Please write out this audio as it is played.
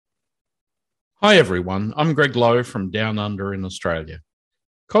Hi everyone, I'm Greg Lowe from Down Under in Australia.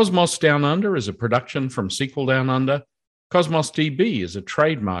 Cosmos Down Under is a production from SQL Down Under. Cosmos DB is a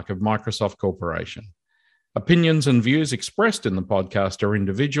trademark of Microsoft Corporation. Opinions and views expressed in the podcast are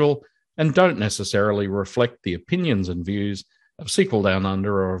individual and don't necessarily reflect the opinions and views of SQL Down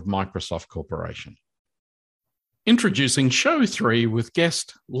Under or of Microsoft Corporation. Introducing Show 3 with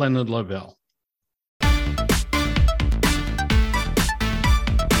guest Leonard Lobel.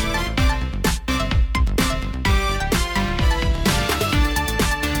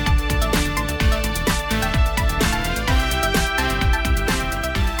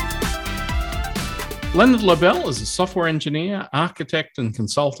 Leonard Lobel is a software engineer, architect, and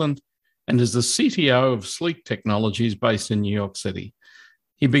consultant, and is the CTO of Sleek Technologies based in New York City.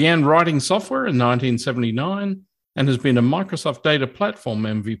 He began writing software in 1979 and has been a Microsoft Data Platform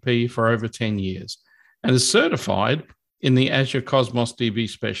MVP for over 10 years and is certified in the Azure Cosmos DB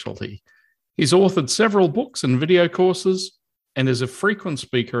specialty. He's authored several books and video courses and is a frequent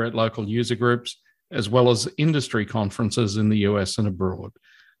speaker at local user groups as well as industry conferences in the US and abroad.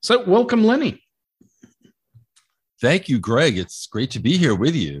 So welcome, Lenni. Thank you, Greg. It's great to be here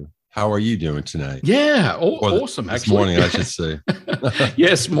with you. How are you doing tonight? Yeah, awesome, this actually. Morning, I should say.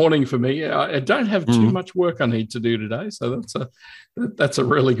 Yes, morning for me. I don't have too much work I need to do today, so that's a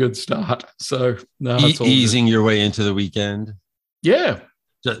really good start. So no, it's all easing your way into the weekend. Yeah.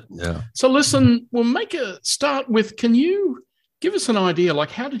 Yeah. So listen, we'll make a start with, can you give us an idea,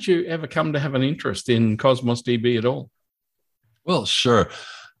 like how did you ever come to have an interest in Cosmos DB at all? Well, sure.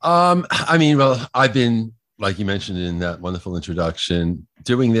 I've been, like you mentioned in that wonderful introduction,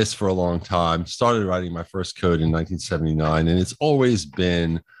 doing this for a long time. Started writing my first code in 1979, and it's always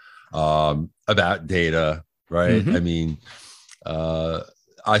been about data, right? Mm-hmm.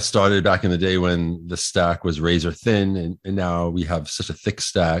 I started back in the day when the stack was razor thin, and now we have such a thick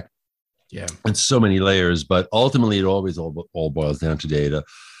stack, and so many layers. But ultimately, it always all boils down to data.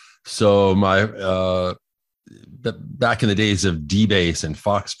 So my back in the days of DBase and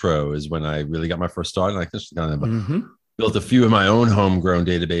Fox Pro is when I really got my first start. And I just kind of built a few of my own homegrown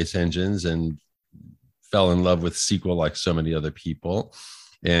database engines and fell in love with SQL like so many other people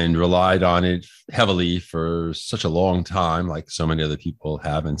and relied on it heavily for such a long time, like so many other people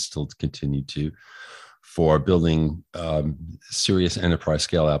have and still continue to, for building serious enterprise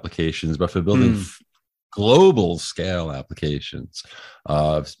scale applications, but for building global scale applications.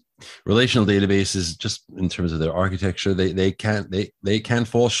 Relational databases, just in terms of their architecture, they can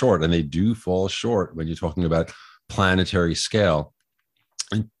fall short, and they do fall short when you're talking about planetary scale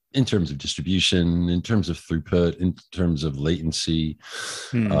in terms of distribution, in terms of throughput, in terms of latency,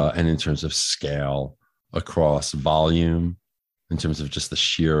 and in terms of scale across volume, in terms of just the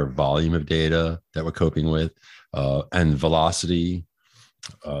sheer volume of data that we're coping with, and velocity,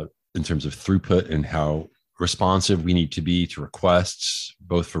 in terms of throughput and how responsive we need to be to requests,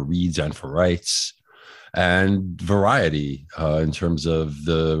 both for reads and for writes, and variety in terms of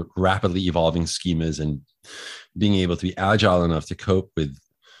the rapidly evolving schemas and being able to be agile enough to cope with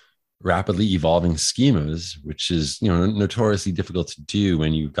rapidly evolving schemas, which is notoriously difficult to do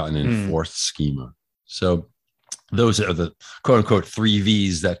when you've got an enforced schema. So those are the quote unquote 3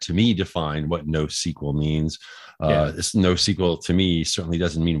 V's that to me define what NoSQL means. This NoSQL to me certainly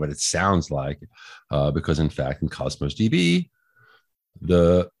doesn't mean what it sounds like, because in fact in Cosmos DB,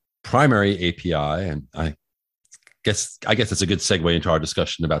 the primary API, and I guess that's a good segue into our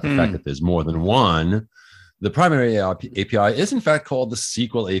discussion about the fact that there's more than one. The primary API is in fact called the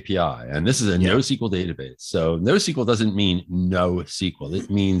SQL API, and this is a NoSQL database. So NoSQL doesn't mean no SQL. It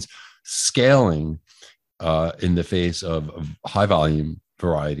means scaling in the face of high volume,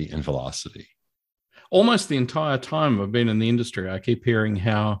 variety, and velocity. Almost the entire time I've been in the industry, I keep hearing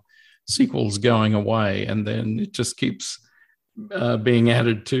how SQL's going away, and then it just keeps being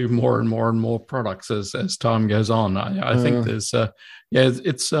added to more and more and more products as time goes on. I think there's, I've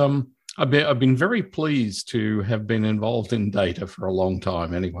been very pleased to have been involved in data for a long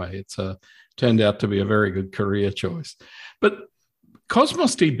time. Anyway, it's turned out to be a very good career choice. But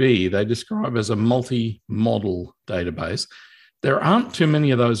Cosmos DB, they describe as a multi-model database. There aren't too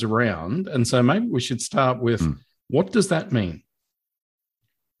many of those around. And so maybe we should start with, what does that mean?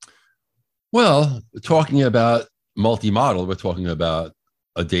 Well, talking about multi-model, we're talking about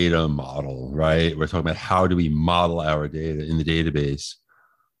a data model, right? We're talking about how do we model our data in the database,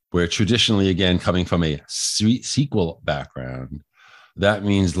 where traditionally, again, coming from a SQL background, that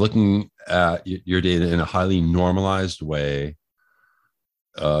means looking at your data in a highly normalized way,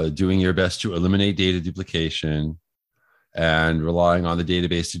 doing your best to eliminate data duplication, and relying on the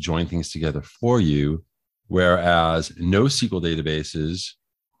database to join things together for you. Whereas NoSQL databases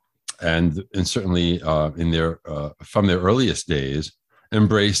and certainly in their from their earliest days,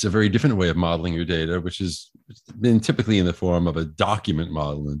 embraced a very different way of modeling your data, which has been typically in the form of a document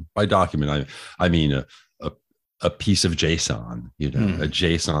model. And by document, I mean a piece of JSON, a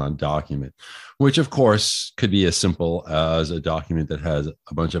JSON document, which of course could be as simple as a document that has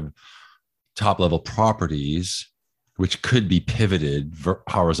a bunch of top-level properties, which could be pivoted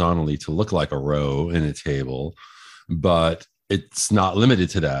horizontally to look like a row in a table, but it's not limited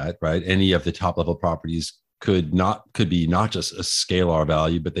to that, right? Any of the top-level properties could be not just a scalar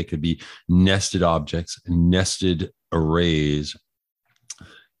value, but they could be nested objects, nested arrays,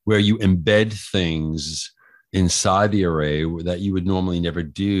 where you embed things inside the array that you would normally never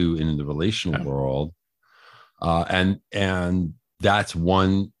do in the relational world, and that's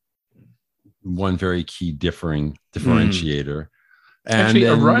one very key differentiator. And actually,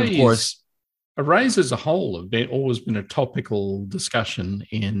 then, arrays, of course, arrays as a whole have always been a topical discussion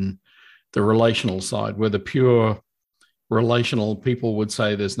in the relational side, where the pure relational people would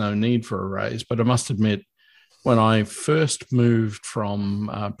say there's no need for arrays. But I must admit, when I first moved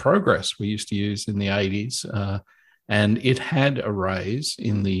from Progress, we used to use in the 80s, and it had arrays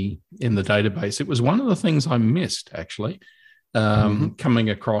in the database. It was one of the things I missed, actually,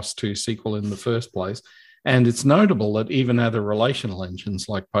 coming across to SQL in the first place. And it's notable that even other relational engines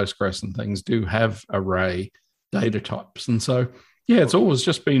like Postgres and things do have array data types. And so, yeah, it's always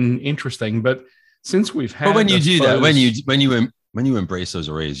just been interesting. But since we've had, but when you do that, when you embrace those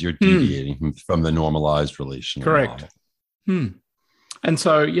arrays, you're deviating from the normalized relational correct model. And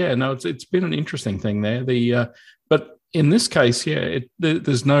so, yeah, no, it's been an interesting thing there. But in this case, yeah,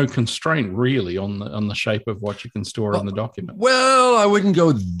 there's no constraint really on the shape of what you can store in the document. Well, I wouldn't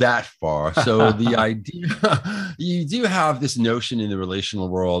go that far. So the idea, you do have this notion in the relational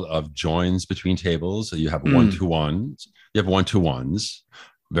world of joins between tables. So you have one-to-ones, you have one-to-ones,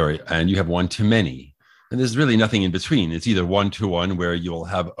 and you have one-to-many. And there's really nothing in between. It's either one-to-one, where you'll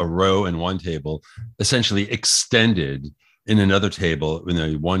have a row in one table essentially extended in another table in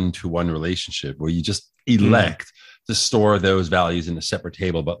a one-to-one relationship, where you just elect to store those values in a separate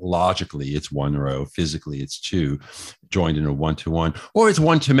table, but logically it's one row, physically it's two, joined in a one-to-one, or it's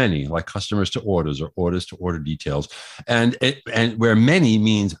one-to-many, like customers to orders or orders to order details, and where many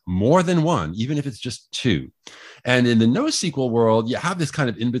means more than one, even if it's just two. And in the NoSQL world, you have this kind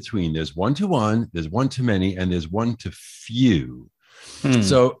of in between. There's one-to-one, there's one-to-many, and there's one-to-few.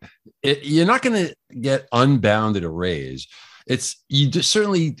 So you're not going to get unbounded arrays. You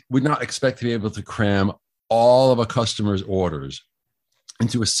certainly would not expect to be able to cram all of a customer's orders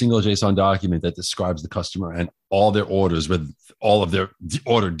into a single JSON document that describes the customer and all their orders with all of their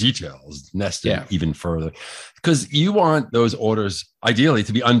order details nested even further, because you want those orders ideally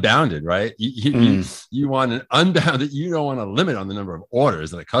to be unbounded, right? You want an unbounded, you don't want a limit on the number of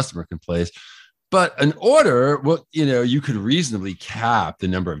orders that a customer can place. But an order, well, you could reasonably cap the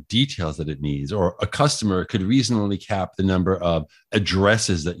number of details that it needs, or a customer could reasonably cap the number of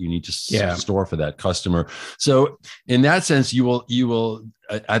addresses that you need to store for that customer. So in that sense, you will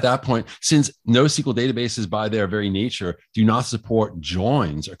at that point, since NoSQL databases by their very nature do not support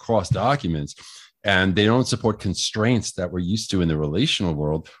joins across documents, and they don't support constraints that we're used to in the relational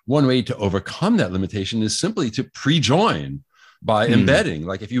world, one way to overcome that limitation is simply to pre-join by embedding.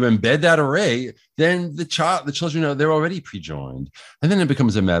 Like if you embed that array, then the children know they're already pre-joined, and then it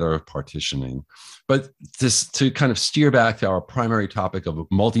becomes a matter of partitioning. But to kind of steer back to our primary topic of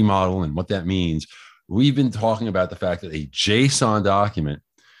multi-model and what that means, we've been talking about the fact that a JSON document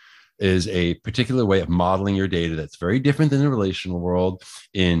is a particular way of modeling your data that's very different than the relational world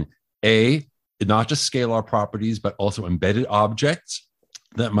in not just scalar properties, but also embedded objects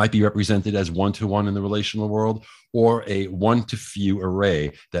that might be represented as one-to-one in the relational world, or a one-to-few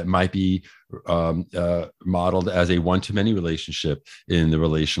array that might be modeled as a one-to-many relationship in the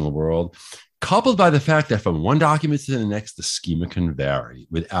relational world, coupled by the fact that from one document to the next, the schema can vary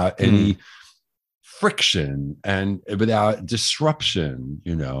without any friction and without disruption.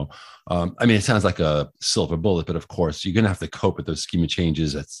 I mean, it sounds like a silver bullet, but of course, you're going to have to cope with those schema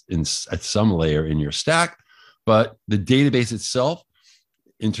changes at some layer in your stack. But the database itself,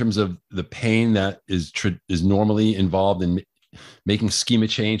 in terms of the pain that is normally involved in making schema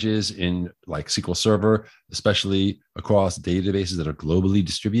changes in like SQL Server, especially across databases that are globally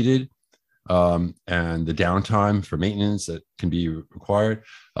distributed, and the downtime for maintenance that can be required,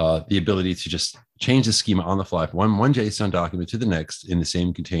 the ability to just change the schema on the fly from one JSON document to the next in the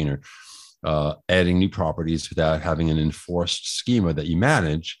same container, adding new properties without having an enforced schema that you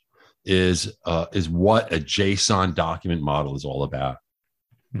manage is what a JSON document model is all about.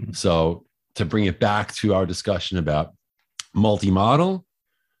 So to bring it back to our discussion about multi-model,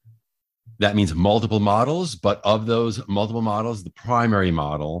 that means multiple models, but of those multiple models, the primary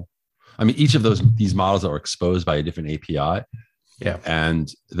model, I mean, each of these models are exposed by a different API. Yeah.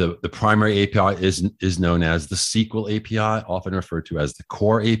 And the primary API is known as the SQL API, often referred to as the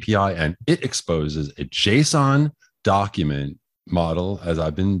core API, and it exposes a JSON document model, as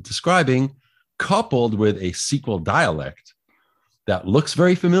I've been describing, coupled with a SQL dialect that looks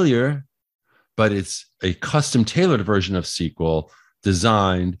very familiar, but it's a custom tailored version of SQL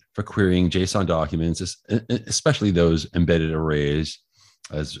designed for querying JSON documents, especially those embedded arrays,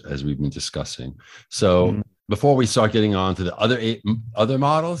 as we've been discussing. So before we start getting on to the other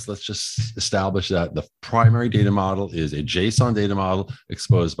models, let's just establish that the primary data model is a JSON data model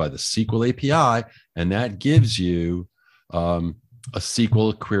exposed by the SQL API, and that gives you a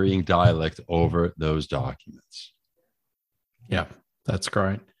SQL querying dialect over those documents. Yeah, that's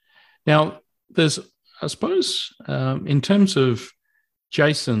great. Now, there's, I suppose, in terms of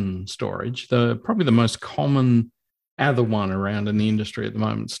JSON storage, probably the most common other one around in the industry at the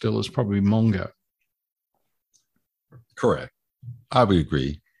moment still is probably Mongo. Correct. I would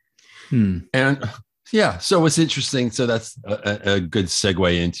agree. And yeah, so it's interesting. So that's a good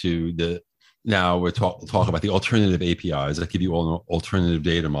segue into now we'll talk about the alternative APIs that give you all alternative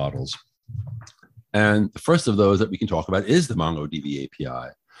data models. And the first of those that we can talk about is the MongoDB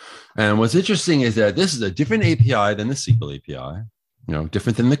API. And what's interesting is that this is a different API than the SQL API,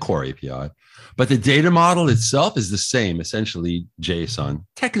 different than the core API, but the data model itself is the same, essentially JSON,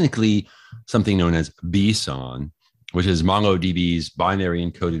 technically something known as BSON, which is MongoDB's binary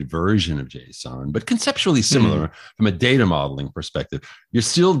encoded version of JSON, but conceptually similar from a data modeling perspective. You're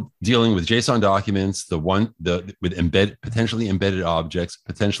still dealing with JSON documents, with potentially embedded objects,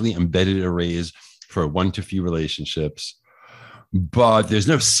 potentially embedded arrays for one-to-few relationships, but there's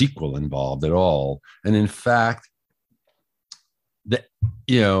no SQL involved at all. And in fact,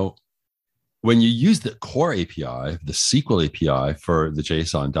 when you use the core API, the SQL API for the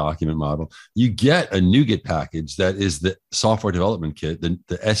JSON document model, you get a NuGet package that is the software development kit, the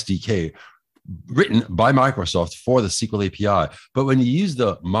SDK written by Microsoft for the SQL API. But when you use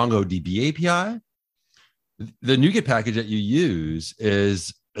the MongoDB API, the NuGet package that you use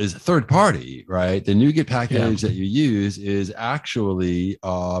is third party, right? The NuGet package that you use is actually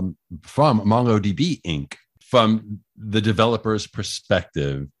from MongoDB Inc. From the developer's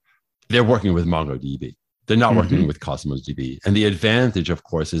perspective, they're working with MongoDB. They're not working with Cosmos DB. And the advantage, of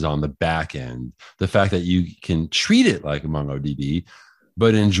course, is on the back end. The fact that you can treat it like MongoDB,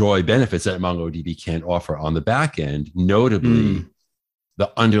 but enjoy benefits that MongoDB can't offer on the back end, notably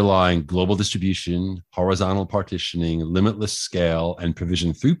the underlying global distribution, horizontal partitioning, limitless scale, and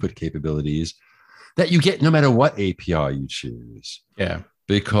provision throughput capabilities that you get no matter what API you choose. Yeah.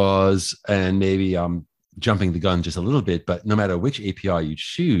 Because, and maybe I'm jumping the gun just a little bit, but no matter which API you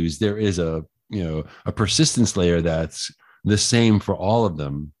choose, there is a persistence layer that's the same for all of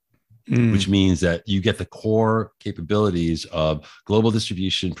them, which means that you get the core capabilities of global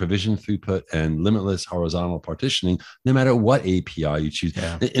distribution, provision throughput, and limitless horizontal partitioning, no matter what API you choose.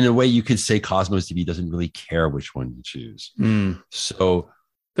 Yeah. In a way, you could say Cosmos DB doesn't really care which one you choose. So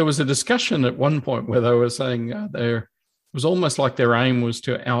there was a discussion at one point where they were saying it was almost like their aim was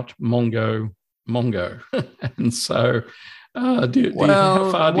to out Mongo. And so how far do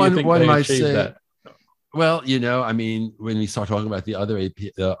you think they achieved that? Well, I mean, when we start talking about the other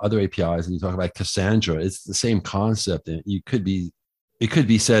APIs and you talk about Cassandra, it's the same concept. And it could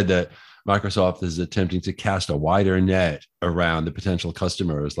be said that Microsoft is attempting to cast a wider net around the potential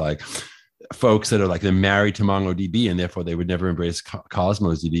customers, like folks that are like they're married to MongoDB and therefore they would never embrace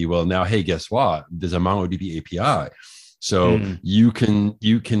Cosmos DB. Well, now, hey, guess what? There's a MongoDB API. So you can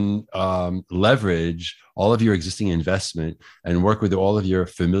leverage all of your existing investment and work with all of your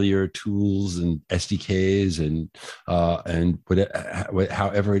familiar tools and SDKs and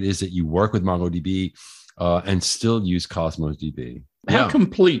however it is that you work with MongoDB and still use Cosmos DB. How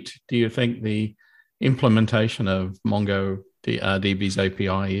complete do you think the implementation of MongoDB's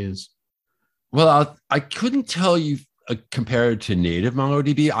API is? Well, I couldn't tell you compared to native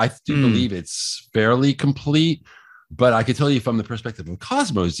MongoDB. I do believe it's fairly complete. But I can tell you from the perspective of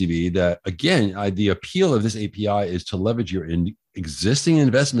Cosmos DB that, again, the appeal of this API is to leverage your existing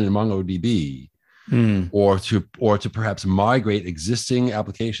investment in MongoDB or to perhaps migrate existing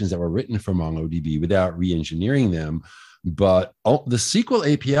applications that were written for MongoDB without re-engineering them. But the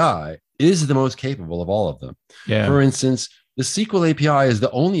SQL API is the most capable of all of them. Yeah. For instance, the SQL API is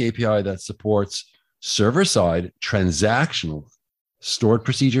the only API that supports server-side transactional stored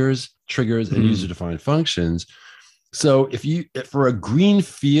procedures, triggers, and user-defined functions. So for a green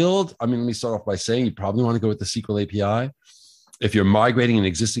field, I mean, let me start off by saying you probably want to go with the SQL API. If you're migrating an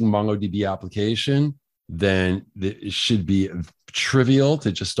existing MongoDB application, then it should be trivial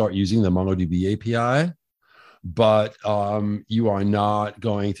to just start using the MongoDB API. But you are not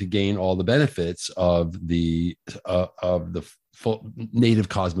going to gain all the benefits of the full native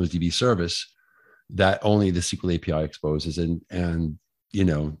Cosmos DB service that only the SQL API exposes. And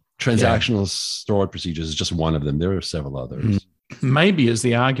transactional stored procedures is just one of them. There are several others. Maybe as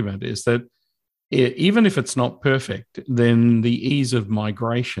the argument is that even if it's not perfect, then the ease of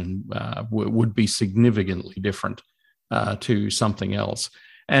migration would be significantly different to something else.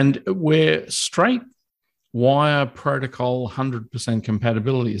 And where straight wire protocol 100%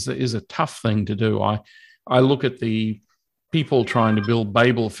 compatibility is a tough thing to do. I look at the people trying to build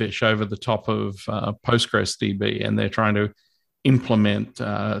Babelfish over the top of Postgres DB, and they're trying to implement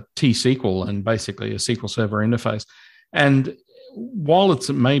T-SQL and basically a SQL Server interface. And while it's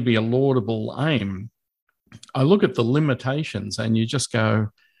maybe a laudable aim, I look at the limitations and you just go,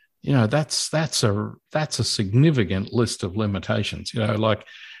 that's a significant list of limitations. Like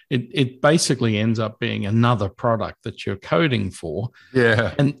it basically ends up being another product that you're coding for.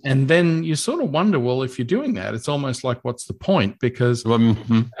 Yeah. And then you sort of wonder, well, if you're doing that, it's almost like, what's the point? Because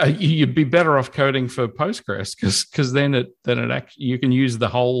you'd be better off coding for Postgres because then you can use the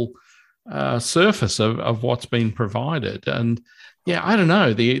whole surface of what's been provided. And yeah, I don't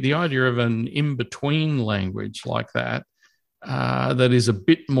know, the idea of an in-between language like that that is a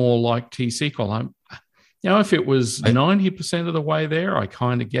bit more like T-SQL. If it was 90% of the way there, I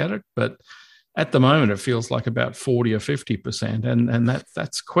kind of get it. But at the moment, it feels like about 40 or 50%. And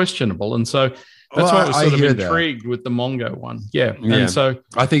that's questionable. And so that's why I was sort of intrigued with the Mongo one. Yeah. And so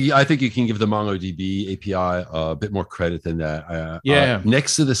I think you can give the MongoDB API a bit more credit than that.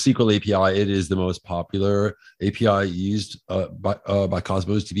 Next to the SQL API, it is the most popular API used by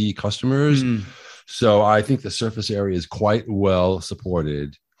Cosmos DB customers. So I think the surface area is quite well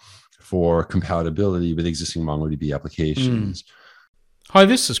supported for compatibility with existing MongoDB applications. Hi,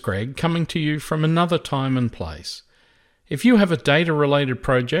 this is Greg coming to you from another time and place. If you have a data-related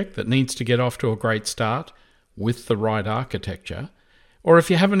project that needs to get off to a great start with the right architecture, or if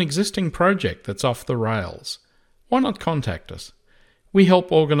you have an existing project that's off the rails, why not contact us? We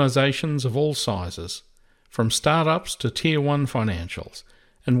help organizations of all sizes, from startups to Tier 1 financials,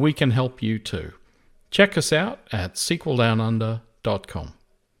 and we can help you too. Check us out at sqldownunder.com.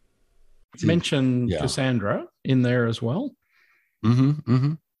 Mention Cassandra in there as well.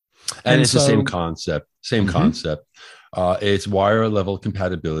 And it's the same concept. It's wire level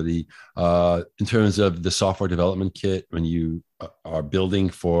compatibility. In terms of the software development kit, when you are building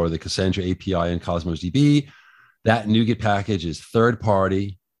for the Cassandra API and Cosmos DB, that NuGet package is third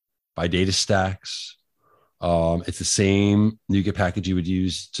party by DataStax. It's the same NuGet package you would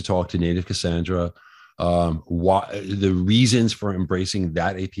use to talk to native Cassandra. The reasons for embracing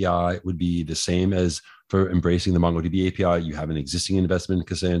that API would be the same as for embracing the MongoDB API. You have an existing investment in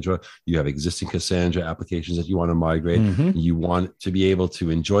Cassandra. You have existing Cassandra applications that you want to migrate. You want to be able to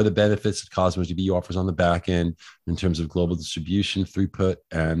enjoy the benefits that Cosmos DB offers on the back end in terms of global distribution, throughput,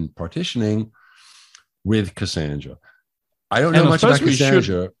 and partitioning with Cassandra. I don't know much about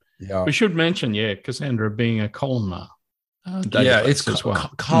Cassandra. We should mention, Cassandra being a columnar. It's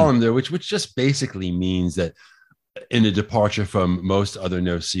columnar, which just basically means that in a departure from most other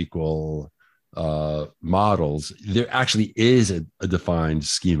NoSQL models, there actually is a defined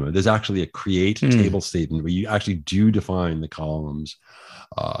schema. There's actually a create table statement where you actually do define the columns.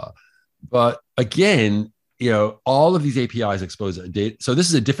 But again, all of these APIs expose a data. So this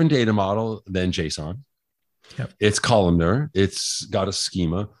is a different data model than JSON. It's columnar. It's got a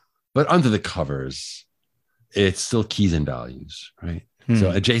schema, but under the covers, it's still keys and values, right?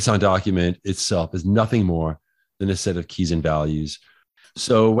 So a JSON document itself is nothing more than a set of keys and values.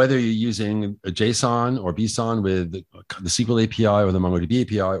 So whether you're using a JSON or BSON with the SQL API or the MongoDB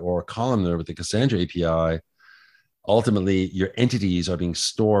API or columnar with the Cassandra API, ultimately your entities are being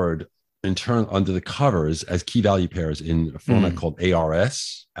stored under the covers as key value pairs in a format called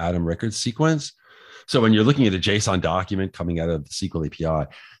ARS, Atom Record Sequence. So when you're looking at a JSON document coming out of the SQL API,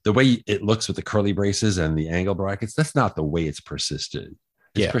 the way it looks with the curly braces and the angle brackets, that's not the way it's persisted.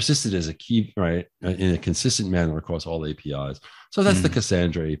 It's persisted as a key, right, in a consistent manner across all APIs. So that's the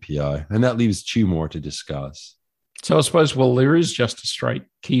Cassandra API, and that leaves two more to discuss. So I suppose, there is just a straight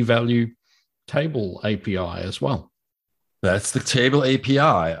key value table API as well. That's the table API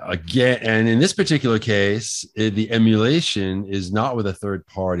again. And in this particular case, the emulation is not with a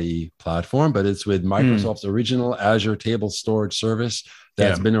third-party platform, but it's with Microsoft's original Azure table storage service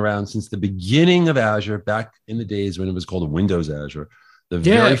that's been around since the beginning of Azure, back in the days when it was called Windows Azure. The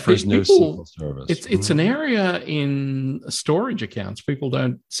very first NoSQL service. It's an area in storage accounts. People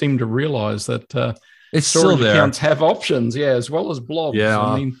don't seem to realize that it's storage still there. accounts have options, as well as blobs. Yeah.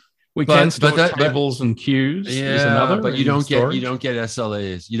 I mean, we can store tables and queues. Is another, but you don't get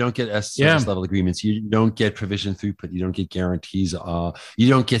SLAs. You don't get service level agreements. You don't get provision throughput. You don't get guarantees. You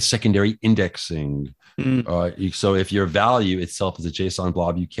don't get secondary indexing. So if your value itself is a JSON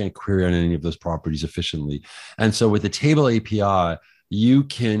blob, you can't query on any of those properties efficiently. And so with the table API, you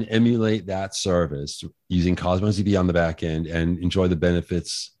can emulate that service using Cosmos DB on the back end and enjoy the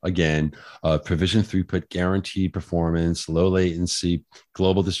benefits, again, of provision throughput, guaranteed performance, low latency,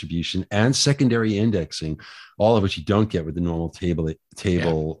 global distribution, and secondary indexing, all of which you don't get with the normal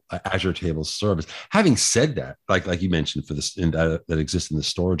Azure table service. Having said that, like you mentioned, for this that exists in the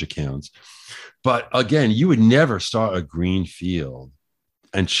storage accounts, but again, you would never start a green field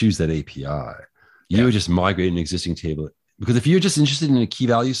and choose that API. You would just migrate an existing table. Because if you're just interested in a key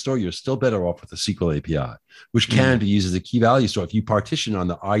value store, you're still better off with the SQL API, which can be used as a key value store. If you partition on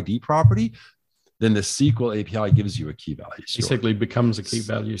the ID property, then the SQL API gives you a key value store. Basically becomes a key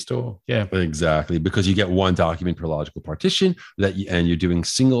value store. Yeah, exactly. Because you get one document per logical partition and you're doing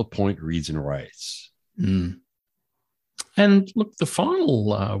single point reads and writes. And look, the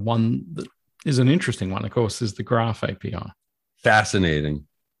final one that is an interesting one, of course, is the Graph API. Fascinating.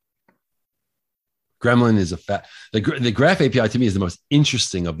 Gremlin is the Graph API to me is the most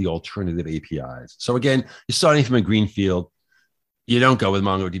interesting of the alternative APIs. So again, you're starting from a green field. You don't go with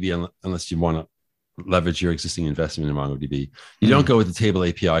MongoDB unless you want to leverage your existing investment in MongoDB. You don't go with the table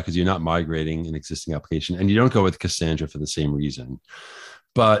API because you're not migrating an existing application, and you don't go with Cassandra for the same reason.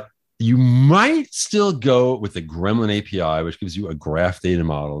 But you might still go with the Gremlin API, which gives you a graph data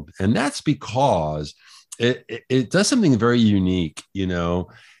model, and that's because it does something very unique.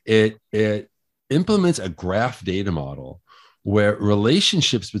 It implements a graph data model where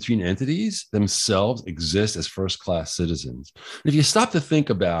relationships between entities themselves exist as first-class citizens. And if you stop to think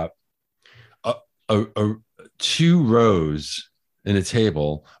about two rows in a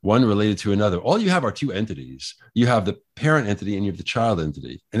table, one related to another, all you have are two entities. You have the parent entity and you have the child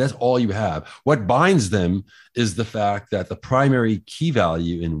entity, and that's all you have. What binds them is the fact that the primary key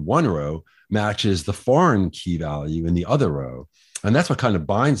value in one row matches the foreign key value in the other row. And that's what kind of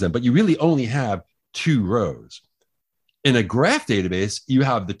binds them. But you really only have two rows. In a graph database, you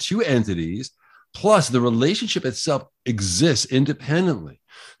have the two entities, plus the relationship itself exists independently.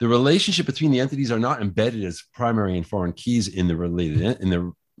 The relationship between the entities are not embedded as primary and foreign keys in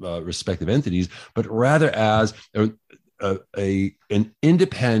the respective entities, but rather as an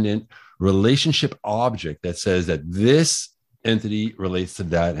independent relationship object that says that this entity relates to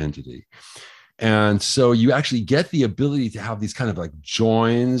that entity. And so you actually get the ability to have these kind of like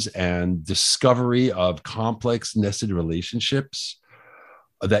joins and discovery of complex nested relationships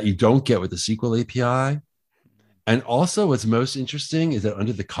that you don't get with the SQL API. And also what's most interesting is that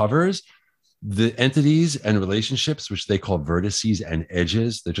under the covers, the entities and relationships, which they call vertices and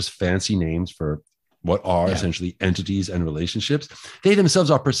edges, they're just fancy names for what are essentially entities and relationships. They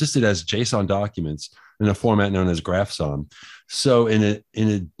themselves are persisted as JSON documents in a format known as GraphSOM. So in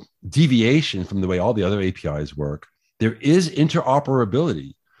a deviation from the way all the other APIs work, there is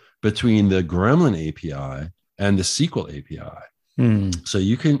interoperability between the Gremlin API and the SQL API. So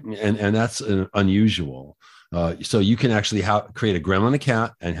you can, and that's unusual. So you can actually create a Gremlin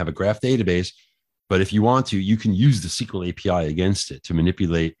account and have a graph database. But if you want to, you can use the SQL API against it to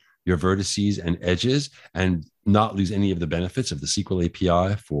manipulate your vertices and edges and not lose any of the benefits of the SQL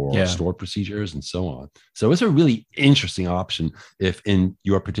API for stored procedures and so on. So it's a really interesting option if in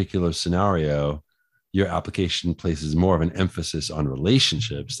your particular scenario, your application places more of an emphasis on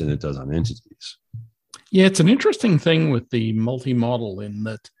relationships than it does on entities. Yeah, it's an interesting thing with the multi-model in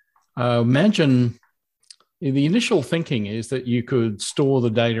that imagine the initial thinking is that you could store the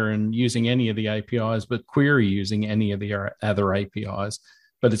data in using any of the APIs, but query using any of the other APIs.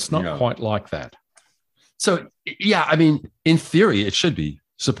 But it's not quite like that. So, yeah, I mean, in theory, it should be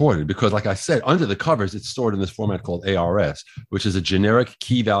supported because, like I said, under the covers, it's stored in this format called ARS, which is a generic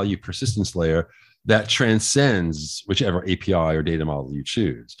key value persistence layer that transcends whichever API or data model you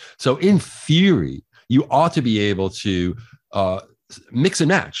choose. So, in theory, you ought to be able to mix and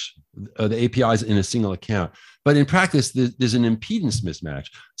match the APIs in a single account. But in practice, there's an impedance mismatch.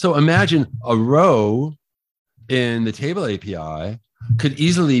 So, imagine a row in the table API could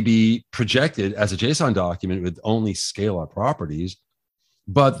easily be projected as a JSON document with only scalar properties,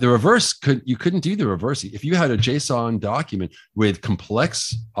 but the reverse you couldn't do the reverse. If you had a JSON document with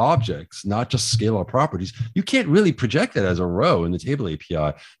complex objects, not just scalar properties, you can't really project that as a row in the table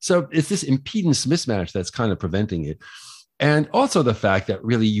API. So it's this impedance mismatch that's kind of preventing it. And also the fact that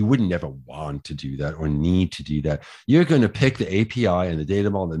really you wouldn't never want to do that or need to do that. You're going to pick the API and the data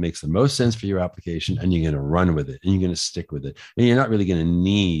model that makes the most sense for your application, and you're going to run with it, and you're going to stick with it. And you're not really going to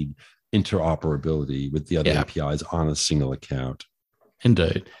need interoperability with the other APIs on a single account.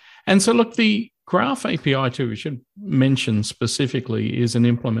 Indeed. And so look, the Graph API too, we should mention specifically, is an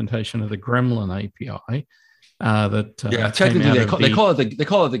implementation of the Gremlin API. Technically they call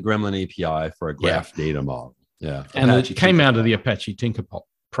it the Gremlin API for a graph data model. Yeah, and Apache it came out of the Apache Tinkerpot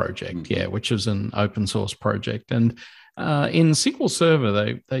project, which is an open source project. And in SQL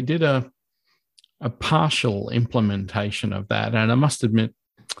Server, they did a partial implementation of that. And I must admit,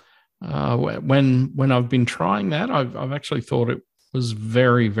 when I've been trying that, I've actually thought it was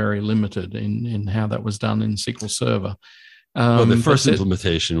very, very limited in how that was done in SQL Server. Well, the first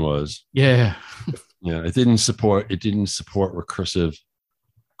implementation was it didn't support recursive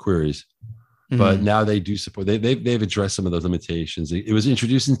queries. But now they do support. They've addressed some of those limitations. It was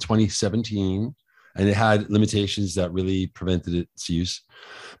introduced in 2017, and it had limitations that really prevented its use.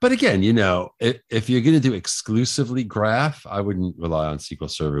 But again, if you're going to do exclusively graph, I wouldn't rely on SQL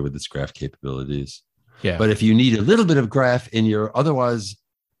Server with its graph capabilities. Yeah. But if you need a little bit of graph in your otherwise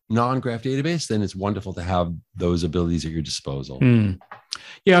non-graph database, then it's wonderful to have those abilities at your disposal.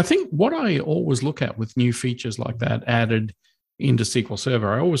 Yeah, I think what I always look at with new features like that added into SQL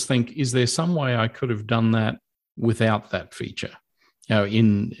Server, I always think, is there some way I could have done that without that feature,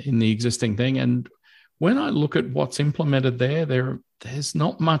 in the existing thing? And when I look at what's implemented there's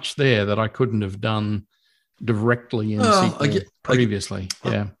not much there that I couldn't have done directly in SQL previously.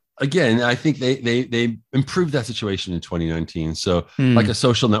 Again, I think they improved that situation in 2019. So like a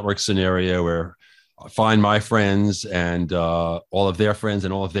social network scenario where find my friends and all of their friends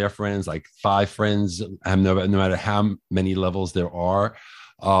and all of their friends, like 5 friends, no matter how many levels there are.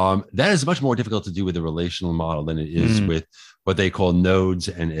 That is much more difficult to do with a relational model than it is with what they call nodes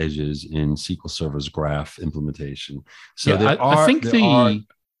and edges in SQL Server's graph implementation. So I think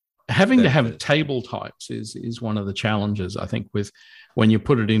having to have table types is one of the challenges, I think, with when you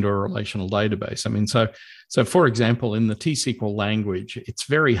put it into a relational database. I mean, so for example, in the T-SQL language, it's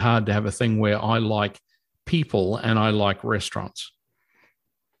very hard to have a thing where I like people and I like restaurants.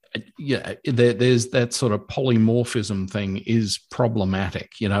 There's that sort of polymorphism thing is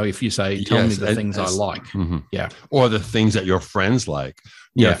problematic. If you say, tell me the things I like. Or the things that your friends like.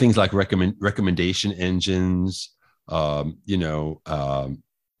 Things like recommendation engines,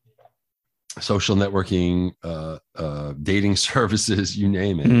 social networking, dating services, you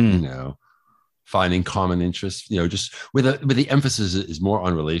name it, finding common interests, just with the emphasis is more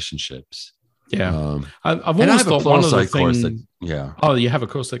on relationships. I've always thought one of the things. Oh, you have a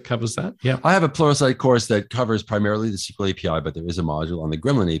course that covers that? Yeah. I have a Pluralsight course that covers primarily the SQL API, but there is a module on the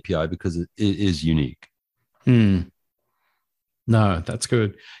Gremlin API because it is unique. No, that's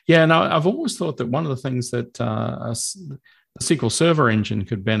good. Yeah, no, I've always thought that one of the things that the SQL Server engine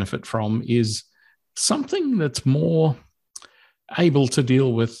could benefit from is something that's more able to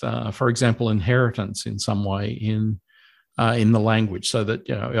deal with, for example, inheritance in some way in the language, so that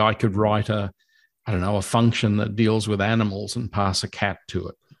I could write a function that deals with animals and pass a cat to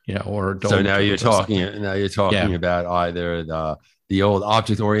it, or a dog. So now you're talking about either the old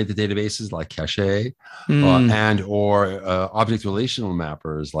object-oriented databases like Cache, or object relational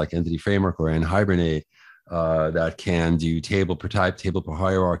mappers like Entity Framework or Hibernate. That can do table per type, table per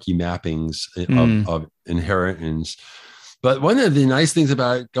hierarchy mappings of inheritance. But one of the nice things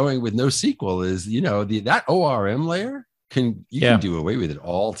about going with NoSQL is, that ORM layer can do away with it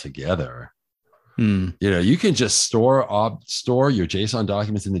altogether. You can just store your JSON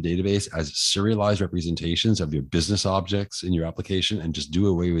documents in the database as serialized representations of your business objects in your application and just do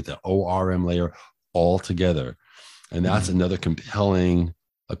away with the ORM layer altogether. And that's another compelling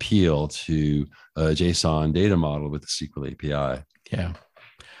appeal to a JSON data model with the SQL API. Yeah.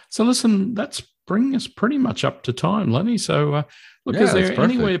 So listen, that's bringing us pretty much up to time, Lenny. So is there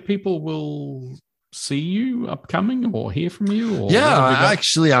anywhere people will see you upcoming or hear from you? Or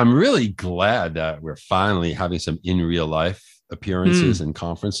actually, I'm really glad that we're finally having some in real life appearances and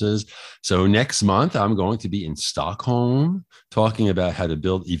conferences. So next month, I'm going to be in Stockholm talking about how to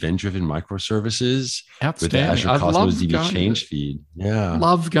build event-driven microservices with the Azure Cosmos DB change feed. Yeah.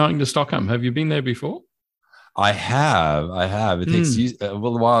 Love going to Stockholm. Have you been there before? I have. It takes a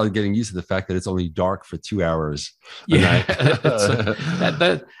little while getting used to the fact that it's only dark for 2 hours.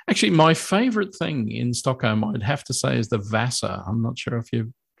 That actually, my favorite thing in Stockholm, I'd have to say, is the Vasa. I'm not sure if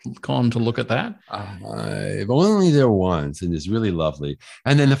you've gone to look at that. I've only there once, and it's really lovely.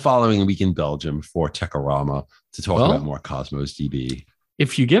 And then the following week in Belgium for Techorama to talk about more Cosmos DB.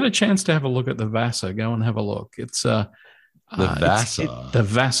 If you get a chance to have a look at the Vasa, go and have a look. It's The VASA. The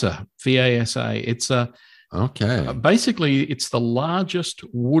VASA, VASA. It's basically it's the largest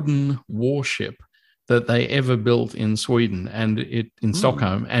wooden warship that they ever built in Sweden and in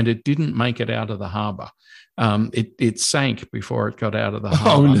Stockholm, and it didn't make it out of the harbor. It sank before it got out of the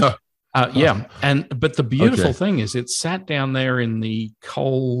harbor. Oh no! But the beautiful thing is, it sat down there in the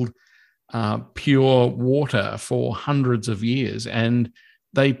cold, pure water for hundreds of years, and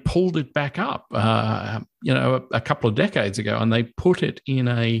they pulled it back up, a couple of decades ago, and they put it in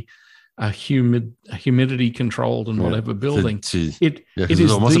a humidity controlled and whatever building. It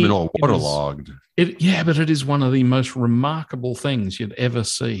must have been all waterlogged. But it is one of the most remarkable things you'd ever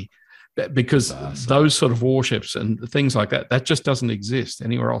see, because those sort of warships and things like that just doesn't exist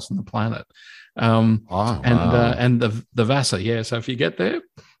anywhere else on the planet. And the VASA, so if you get there,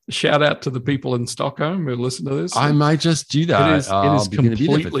 shout out to the people in Stockholm who listen to this. I might just do that. It is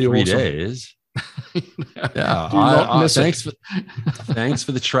completely awesome. 3 days. Thanks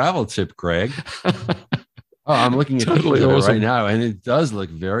for the travel tip, Greg. I'm looking at totally it awesome right now, and it does look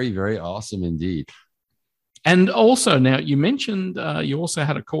very, very awesome indeed. And also, now you mentioned you also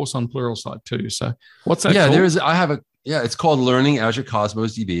had a course on Pluralsight too. So what's that called? It's called Learning Azure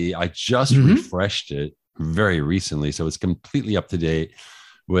Cosmos DB. I just refreshed it very recently, so it's completely up to date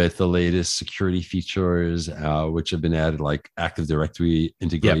with the latest security features, which have been added, like Active Directory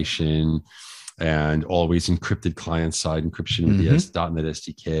integration and always encrypted client-side encryption with the .NET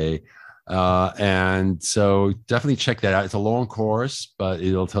SDK. And so definitely check that out. It's a long course, but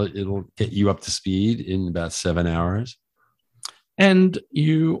it'll get you up to speed in about 7 hours. And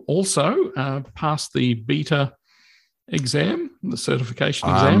you also passed the beta exam, the certification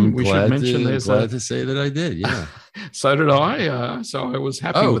exam. We should mention there's glad to say that I did. Yeah. So did I. So I was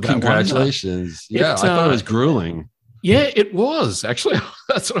happy with that. Congratulations. I thought it was grueling. Yeah, it was actually.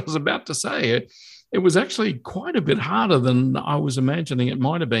 That's what I was about to say. It was actually quite a bit harder than I was imagining it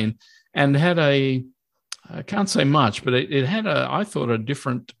might have been, and had I can't say much, but it had I thought a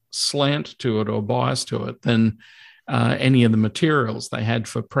different slant to it or bias to it than any of the materials they had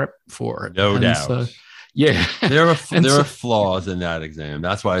for prep for it. No doubt. So, yeah, there are flaws in that exam.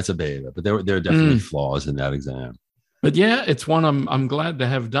 That's why it's a beta, but there are definitely flaws in that exam. But yeah, it's one I'm glad to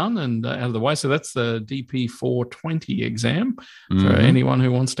have done and out of the way. So that's the DP 420 exam for anyone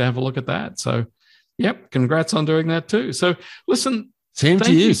who wants to have a look at that. So, yep, congrats on doing that too. So, listen, same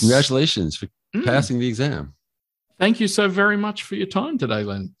to you. Congratulations for passing the exam. Thank you so very much for your time today,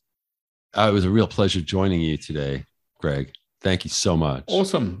 Len. It was a real pleasure joining you today, Greg. Thank you so much.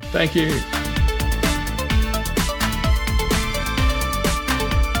 Awesome. Thank you.